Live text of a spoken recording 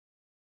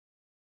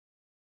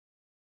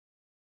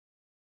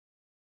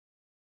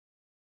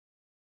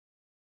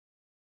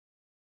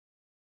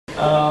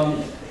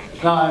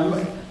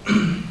Now,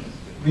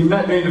 we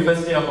met during the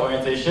first day of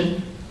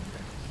orientation,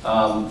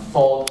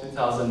 fall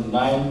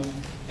 2009,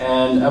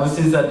 and ever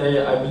since that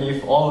day, I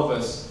believe all of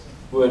us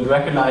would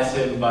recognize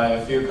him by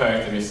a few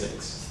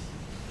characteristics.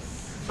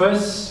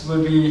 First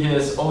would be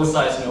his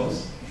oversized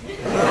nose,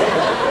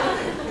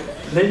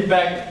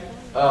 laid-back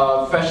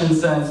fashion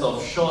sense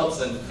of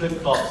shorts and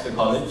flip-flops to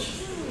college,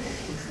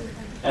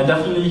 and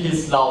definitely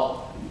his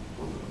loud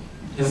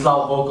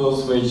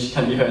vocals which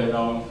can be heard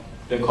around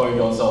the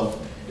corridors of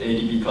the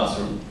ADP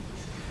classroom.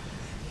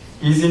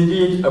 He's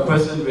indeed a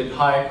person with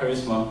high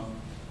charisma,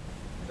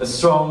 a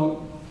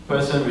strong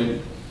person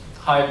with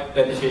high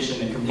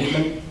dedication and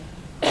commitment,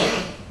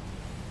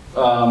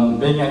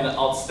 being an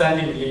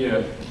outstanding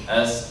leader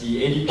as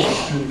the ADP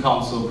Student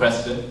Council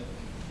President,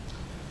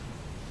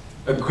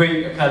 a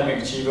great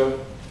academic achiever,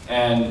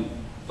 and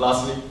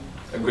lastly,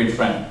 a great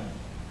friend.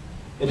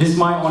 It is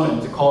my honor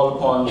to call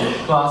upon the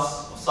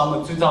class of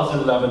summer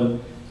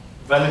 2011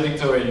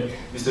 valedictorian,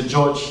 Mr.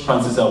 George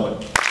Francis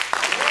Elwood.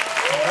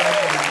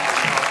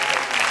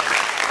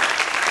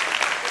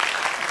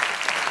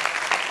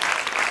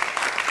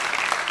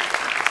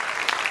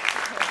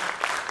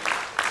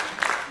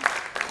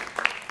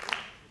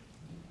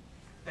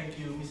 Thank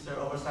you, Mr.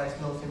 Oversized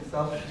Nose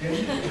himself,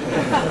 Jim.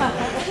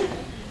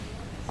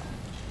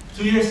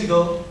 2 years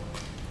ago,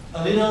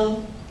 a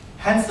little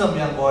handsome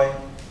young boy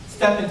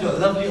stepped into a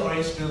lovely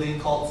orange building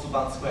called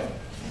Subang Square,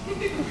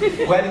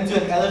 went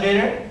into an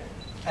elevator,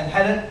 and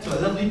headed to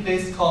a lovely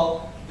place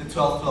called the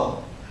 12th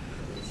floor.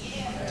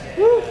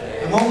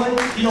 The moment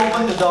he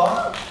opened the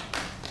door,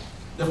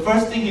 the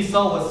first thing he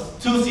saw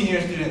was 2 senior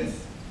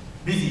students,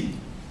 busy,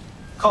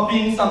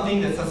 copying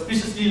something that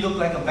suspiciously looked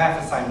like a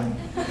math assignment.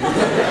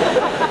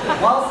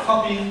 Whilst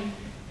copying,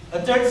 a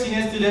 3rd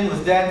senior student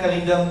was there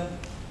telling them,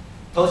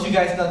 "Told you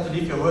guys not to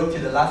leave your work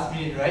till the last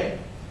minute, right?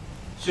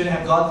 Shouldn't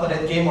have gone for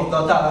that game of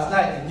Dota last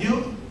night, and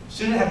you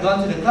shouldn't have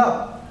gone to the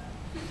club."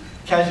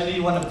 Casually,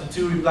 one of the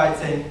 2 replied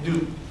saying,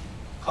 "Dude,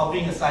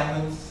 copying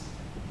assignments,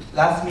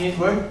 last minute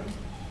work,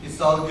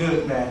 it's all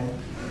good, man."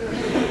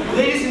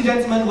 Ladies and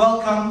gentlemen,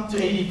 welcome to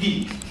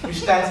ADP, which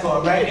stands for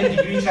American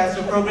Degree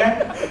Transfer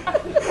Program,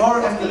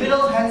 or as the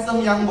little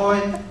handsome young boy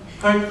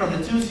heard from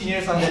the 2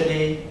 seniors on that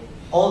day,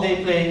 all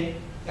day play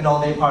and all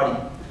day party.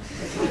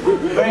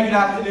 Very good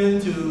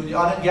afternoon to the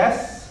honored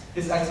guests,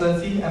 His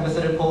Excellency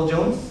Ambassador Paul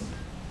Jones,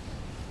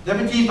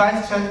 Deputy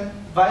Vice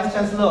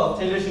Chancellor of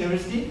Taylor's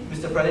University,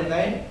 Mr. Pradip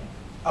Naik,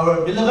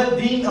 our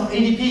beloved Dean of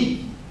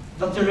ADP,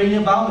 Dr.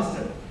 Rainier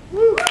Baumeister.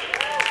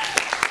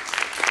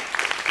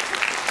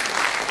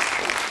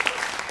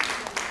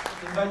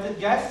 Invited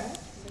guests,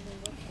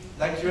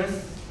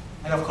 lecturers,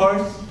 and of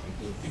course,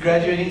 the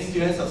graduating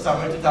students of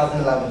summer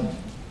 2011.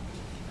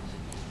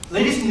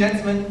 Ladies and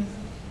gentlemen,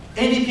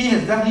 ADP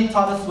has definitely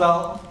taught us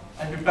well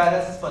and prepared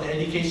us for the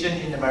education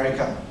in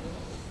America.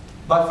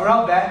 But for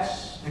our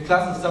batch, the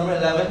class of summer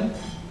 11,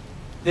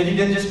 they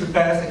didn't just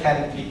prepare us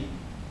academically.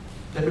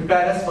 They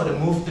prepared us for the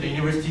move to the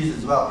universities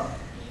as well.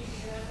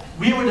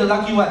 We were the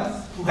lucky ones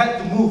who had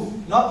to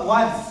move, not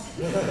once,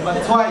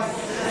 but twice,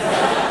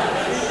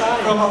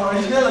 from our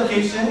original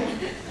location,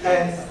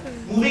 and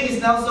moving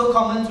is now so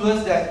common to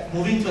us that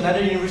moving to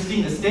another university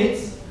in the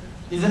States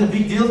isn't a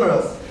big deal for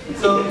us.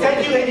 So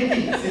thank you,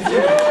 ADP,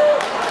 sincerely.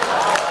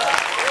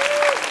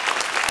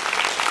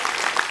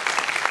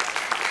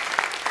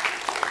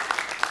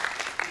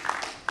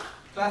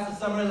 Class of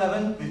summer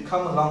 11, we've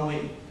come a long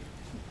way.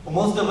 For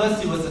most of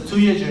us, it was a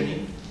 2-year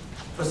journey.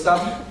 For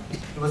some,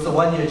 it was a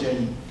 1-year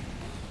journey.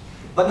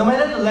 But no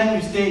matter the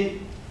length we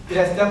stayed, it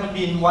has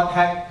definitely been one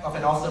heck of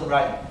an awesome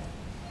ride.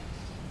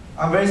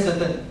 I'm very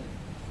certain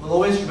we'll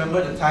always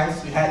remember the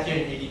times we had here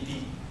in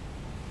ADP.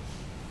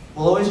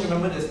 We'll always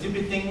remember the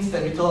stupid things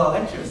that we told our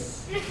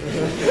lecturers.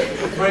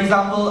 For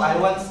example, I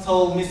once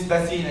told Miss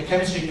Bessie in a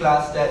chemistry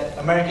class that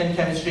American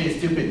chemistry is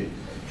stupid.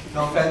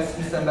 No offense,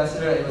 Mr.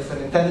 Ambassador, it was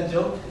an intended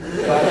joke.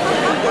 But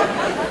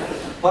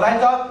what I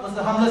thought was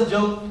the humblest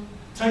joke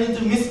turned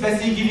into Miss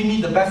Bessie giving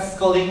me the best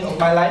scolding of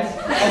my life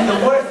and the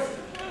worst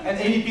an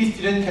ADP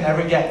student can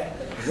ever get.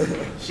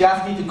 She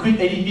asked me to quit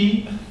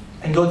ADP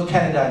and go to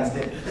Canada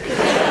instead.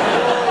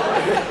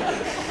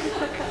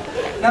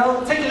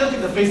 Now, take a look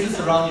at the faces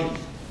around you.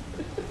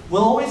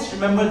 We'll always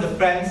remember the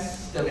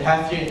friends that we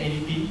have here in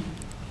ADP,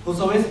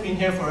 who's always been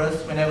here for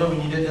us whenever we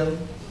needed them,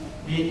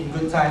 be it in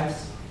good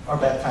times or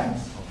bad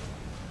times.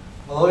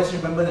 We'll always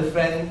remember the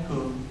friend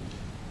who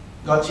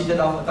got cheated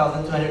off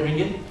 1,200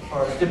 ringgit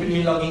for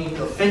stupidly logging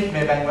into a fake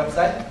Maybank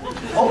website,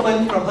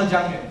 open from her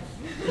jungle.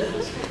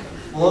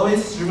 We'll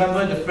always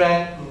remember the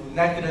friend who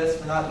nagged at us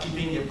for not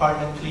keeping the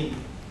apartment clean.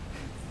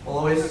 We'll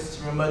always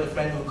remember the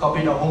friend who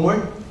copied our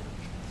homework.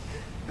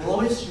 We'll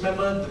always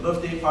remember the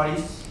birthday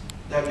parties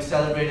that we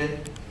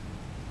celebrated,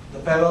 the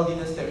farewell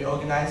dinners that we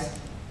organized,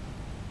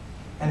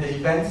 and the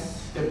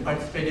events that we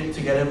participated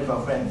together with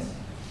our friends.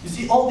 You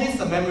see, all these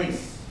are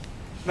memories.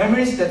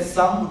 Memories that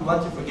some would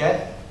want to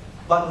forget,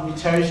 but will be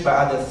cherished by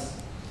others.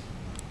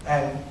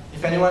 And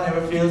if anyone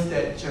ever feels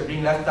that you're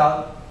being left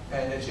out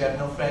and that you have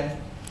no friend,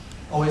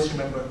 always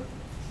remember,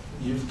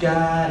 You've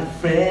got a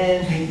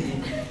friend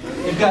in me.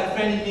 You've got a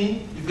friend in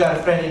me, you've got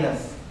a friend in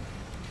us.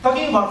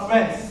 Talking about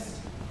friends,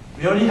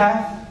 we already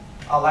have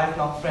our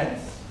lifelong friends.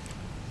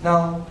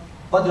 Now,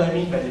 what do I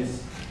mean by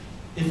this?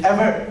 If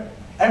ever,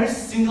 every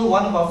single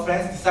one of our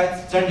friends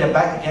decides to turn their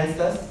back against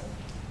us,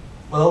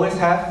 we'll always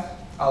have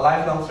our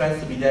lifelong friends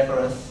to be there for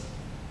us,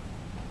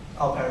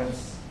 our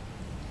parents.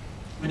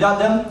 Without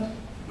them,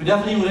 we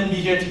definitely wouldn't be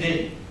here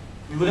today.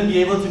 We wouldn't be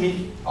able to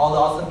meet all the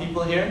awesome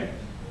people here,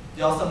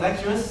 the awesome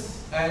lecturers,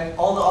 and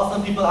all the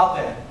awesome people out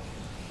there.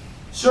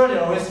 Sure,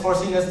 they're always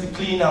forcing us to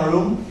clean our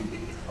room,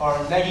 or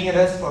nagging at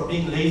us for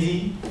being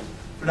lazy,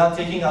 for not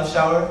taking our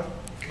shower,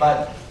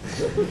 but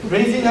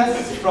raising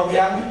us from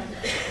young,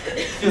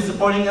 still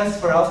supporting us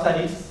for our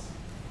studies,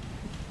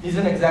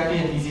 isn't exactly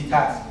an easy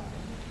task.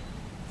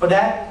 For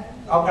that,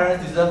 our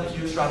parents deserve a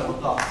huge round of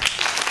applause.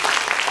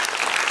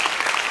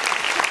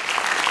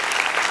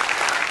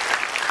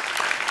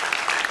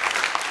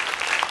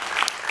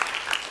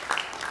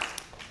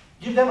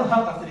 Give them a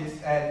hug after this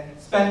and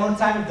spend more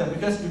time with them,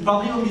 because we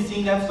probably won't be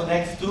seeing them for the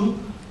next 2,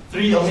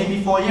 3, or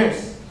maybe 4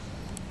 years.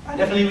 I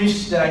definitely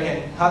wish that I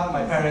can hug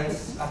my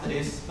parents after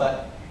this,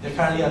 but they're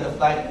currently on the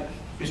flight,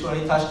 which will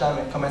only touch down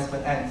when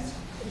commencement ends.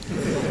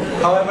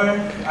 However,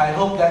 I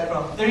hope that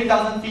from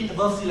 30,000 feet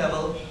above sea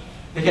level,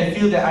 they can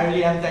feel that I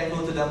really am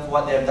thankful to them for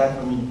what they have done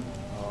for me.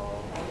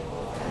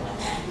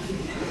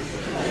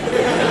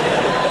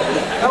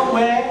 Now,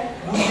 where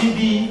would we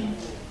be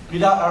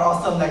without our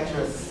awesome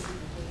lecturers?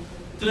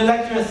 To the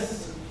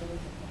lecturers,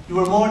 you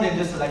were more than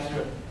just a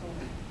lecturer.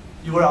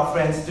 You were our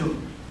friends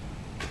too.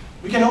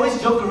 We can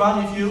always joke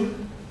around with you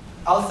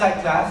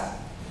outside class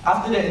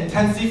after the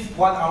intensive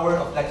 1 hour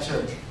of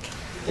lecture.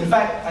 In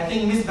fact, I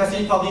think Miss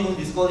Bessie probably would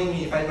be scolding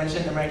me if I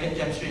mentioned American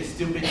chemistry is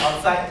stupid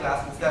outside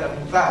class instead of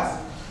in class.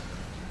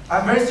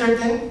 I'm very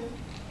certain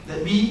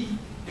that we,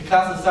 the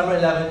class of Summer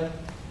 11,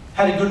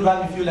 had a good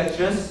run with you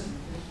lecturers,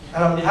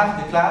 and on behalf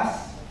of the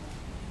class,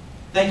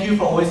 thank you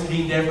for always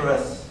being there for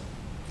us.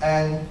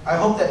 And I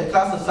hope that the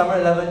class of Summer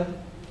 11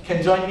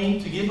 can join me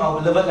to give our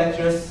beloved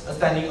lecturers a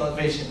standing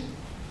ovation.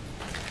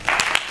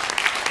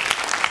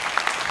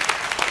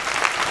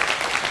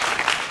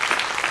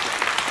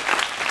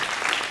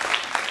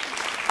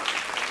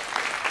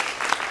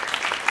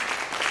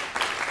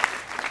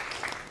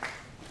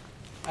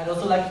 I'd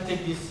also like to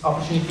take this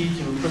opportunity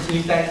to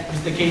personally thank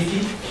Mr.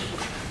 Casey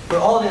for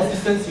all the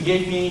assistance he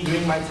gave me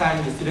during my time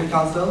in the Student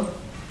Council,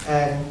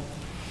 and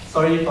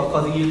sorry for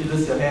causing you to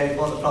lose your hair with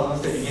all the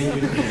problems that you gave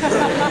me.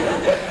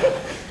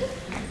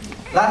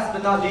 Last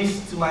but not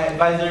least, to my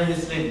advisor,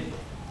 Ms. Lin.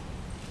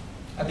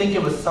 I think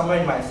it was somewhere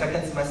in my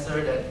 2nd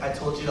semester that I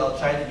told you I'll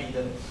try to be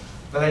the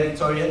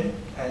valedictorian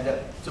and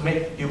to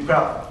make you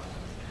proud.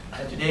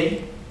 And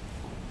today,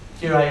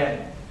 here I am.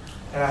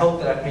 And I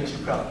hope that I've made you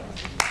proud.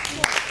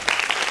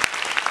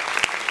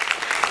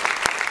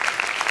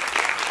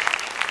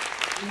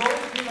 You've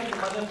always been like a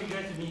mother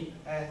figure to me,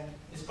 and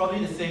it's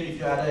probably the same with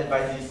your other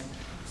advisees.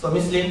 So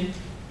Ms. Lin,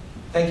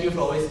 thank you for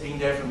always being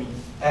there for me.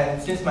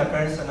 And since my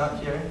parents are not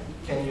here,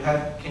 can you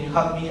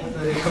hug me after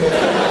they come?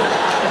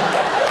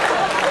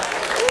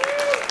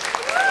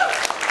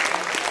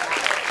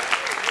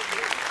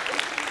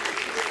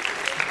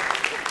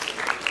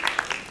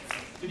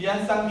 To the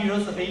unsung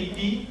heroes of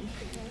ADP,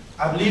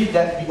 I believe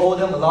that we owe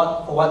them a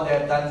lot for what they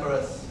have done for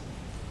us.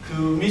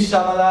 To Ms.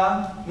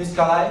 Shamala, Ms.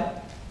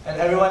 Kalai, and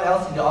everyone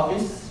else in the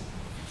office,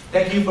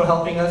 thank you for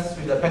helping us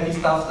with the petty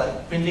stuff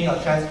like printing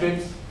our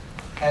transcripts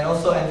and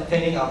also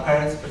entertaining our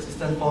parents'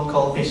 persistent phone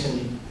call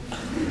patiently.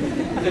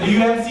 To the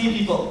UMC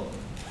people,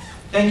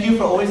 thank you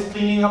for always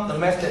cleaning up the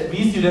mess that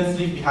we students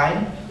leave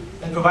behind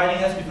and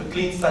providing us with a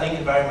clean studying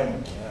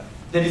environment.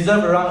 They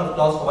deserve a round of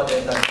applause for what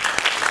they've done.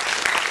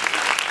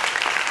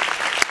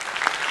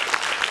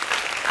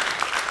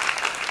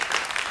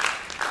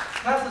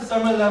 Class of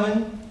Summer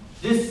 11,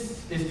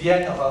 this is the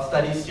end of our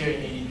studies here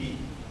in ADP.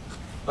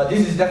 But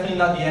this is definitely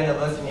not the end of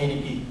us in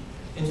ADP.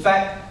 In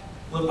fact,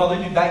 we'll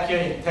probably be back here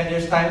in 10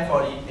 years' time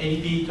for the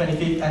ADP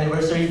 25th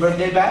anniversary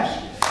birthday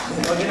bash,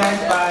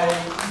 organized by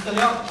Mr.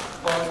 Leong,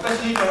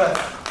 especially for us.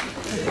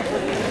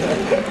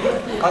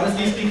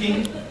 Honestly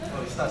speaking,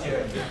 oh, it's not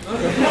here.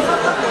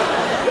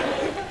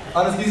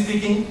 Honestly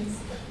speaking,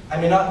 I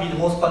may not be the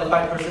most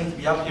qualified person to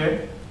be up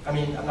here. I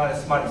mean, I'm not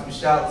as smart as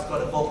Michelle, who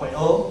scored a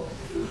 4.0,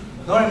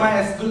 nor am I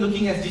as good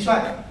looking as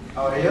Jichuan.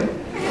 How are you?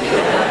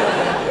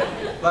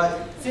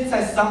 But since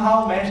I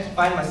somehow managed to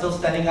find myself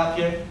standing up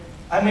here,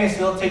 I may as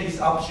well take this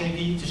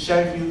opportunity to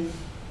share with you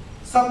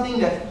something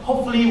that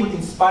hopefully would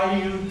inspire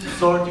you to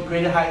soar to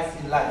greater heights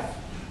in life.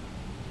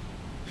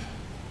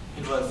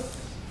 It was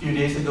a few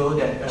days ago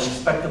that a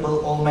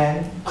respectable old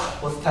man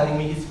was telling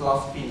me his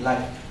philosophy in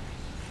life.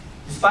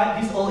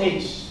 Despite his old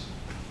age,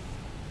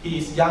 he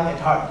is young at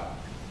heart.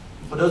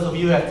 For those of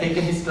you who have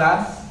taken his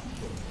class,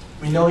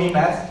 we know him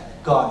as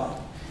God.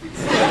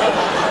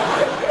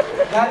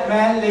 That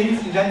man,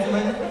 ladies and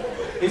gentlemen,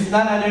 is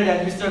none other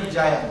than Mr.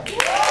 Vijaya.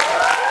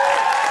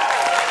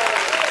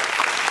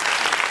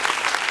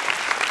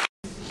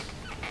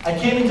 I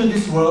came into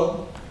this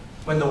world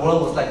when the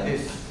world was like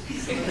this.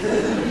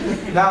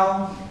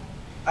 Now,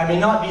 I may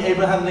not be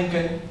Abraham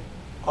Lincoln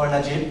or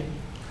Najib,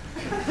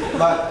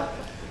 but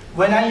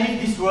when I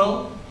leave this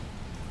world,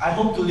 I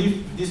hope to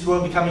leave this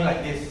world becoming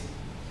like this,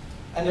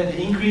 and that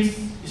the increase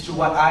is to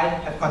what I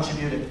have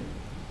contributed.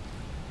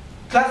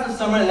 Class of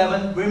Summer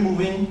 11, we're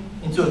moving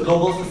into a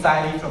global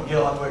society from here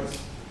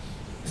onwards.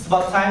 It's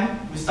about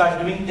time we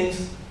start doing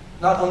things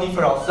not only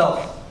for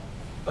ourselves,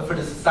 but for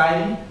the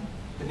society,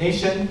 the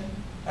nation,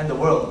 and the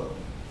world.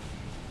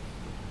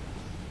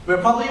 We're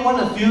probably one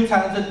of the few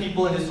talented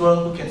people in this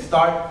world who can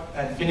start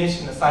and finish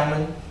an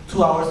assignment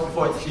 2 hours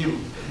before it's due.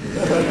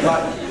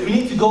 But we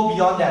need to go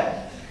beyond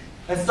that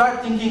and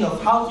start thinking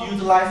of how to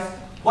utilize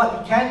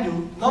what we can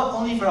do, not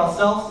only for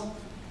ourselves,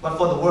 but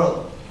for the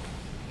world.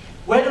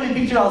 Where do we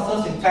picture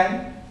ourselves in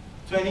 10,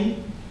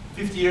 20,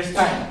 50 years'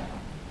 time?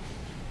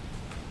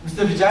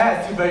 Mr. Vijaya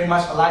is still very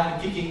much alive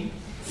and kicking,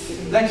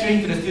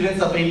 lecturing to the students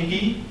of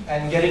ADP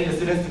and getting the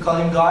students to call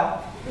him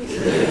God.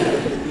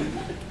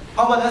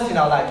 How about us in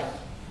our life?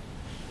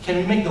 Can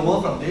we make the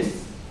world from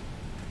this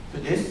to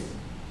this?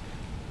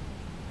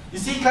 You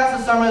see, Class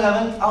of Summer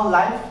 11, our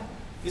life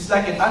is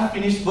like an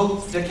unfinished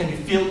book that can be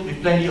filled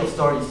with plenty of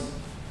stories.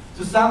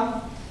 To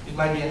some, it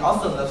might be an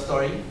awesome love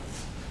story.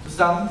 To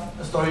some,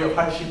 a story of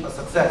hardship or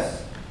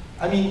success.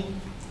 I mean,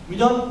 we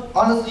don't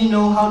honestly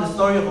know how the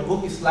story of a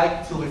book is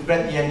like till we've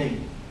read the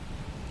ending.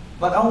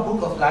 But our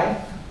book of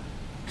life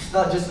is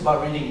not just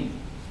about reading it.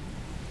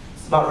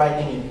 It's about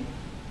writing it.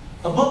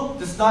 A book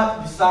does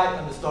not decide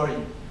on the story.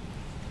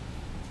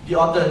 The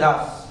author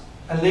does.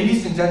 And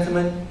ladies and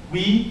gentlemen,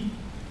 we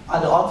are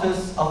the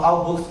authors of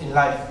our books in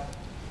life.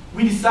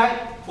 We decide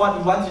what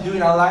we want to do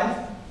in our life,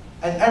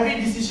 and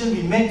every decision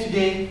we make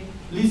today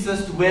leads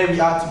us to where we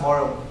are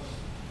tomorrow.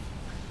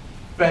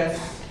 Friends,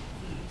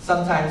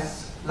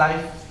 sometimes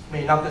life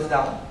may knock us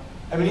down,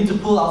 and we need to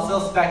pull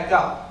ourselves back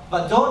up.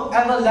 But don't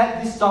ever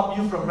let this stop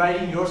you from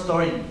writing your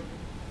story,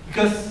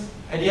 because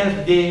at the end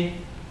of the day,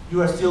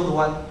 you are still the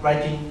one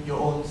writing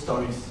your own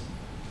stories.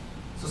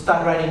 So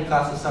start writing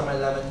Class of Summer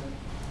 11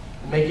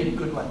 and make it a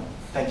good one.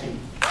 Thank you.